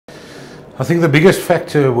I think the biggest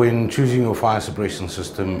factor when choosing your fire suppression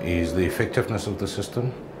system is the effectiveness of the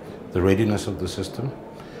system, the readiness of the system,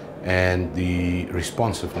 and the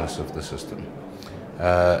responsiveness of the system.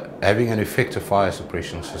 Having an effective fire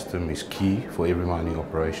suppression system is key for every mining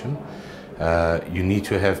operation. You need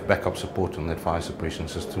to have backup support on that fire suppression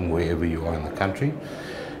system wherever you are in the country.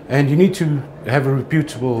 And you need to have a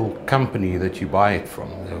reputable company that you buy it from,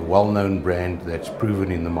 a well-known brand that's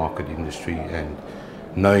proven in the market industry and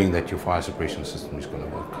knowing that your fire suppression system is going to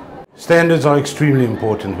work. Standards are extremely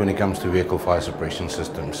important when it comes to vehicle fire suppression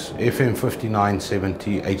systems. FM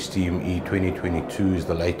 5970 HTME 2022 is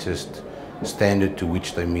the latest standard to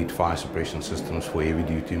which they meet fire suppression systems for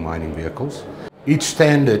heavy-duty mining vehicles. Each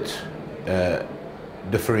standard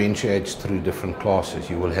differentiates through different classes.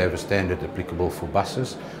 You will have a standard applicable for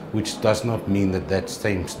buses, which does not mean that that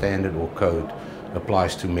same standard or code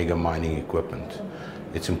applies to mega mining equipment.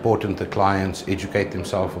 It's important that clients educate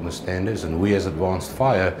themselves on the standards, and we as Advanced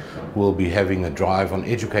Fire will be having a drive on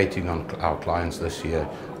educating our clients this year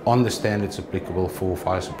on the standards applicable for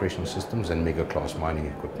fire suppression systems and mega class mining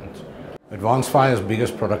equipment. Advanced Fire's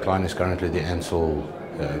biggest product line is currently the Ansell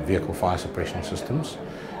vehicle fire suppression systems.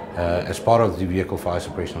 As part of the vehicle fire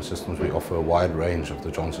suppression systems, we offer a wide range of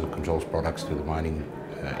the Johnson Controls products to the mining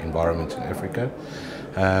environments in Africa.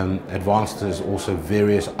 Advanced has also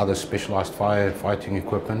various other specialized firefighting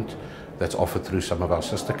equipment that's offered through some of our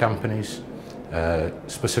sister companies,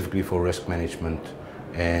 specifically for risk management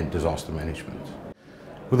and disaster management.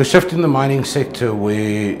 With the shift in the mining sector,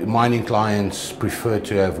 where mining clients prefer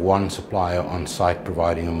to have one supplier on site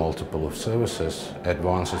providing a multiple of services,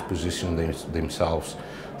 Advanced has positioned themselves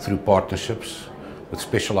through partnerships with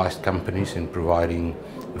specialized companies in providing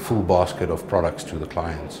a full basket of products to the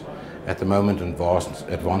clients. At the moment,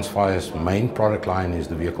 Advanced Fire's main product line is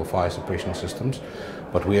the vehicle fire suppression systems,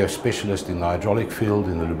 but we have specialists in the hydraulic field,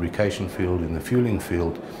 in the lubrication field, in the fueling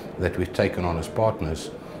field that we've taken on as partners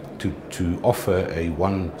to offer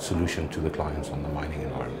one solution to the clients on the mining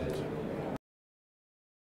environment.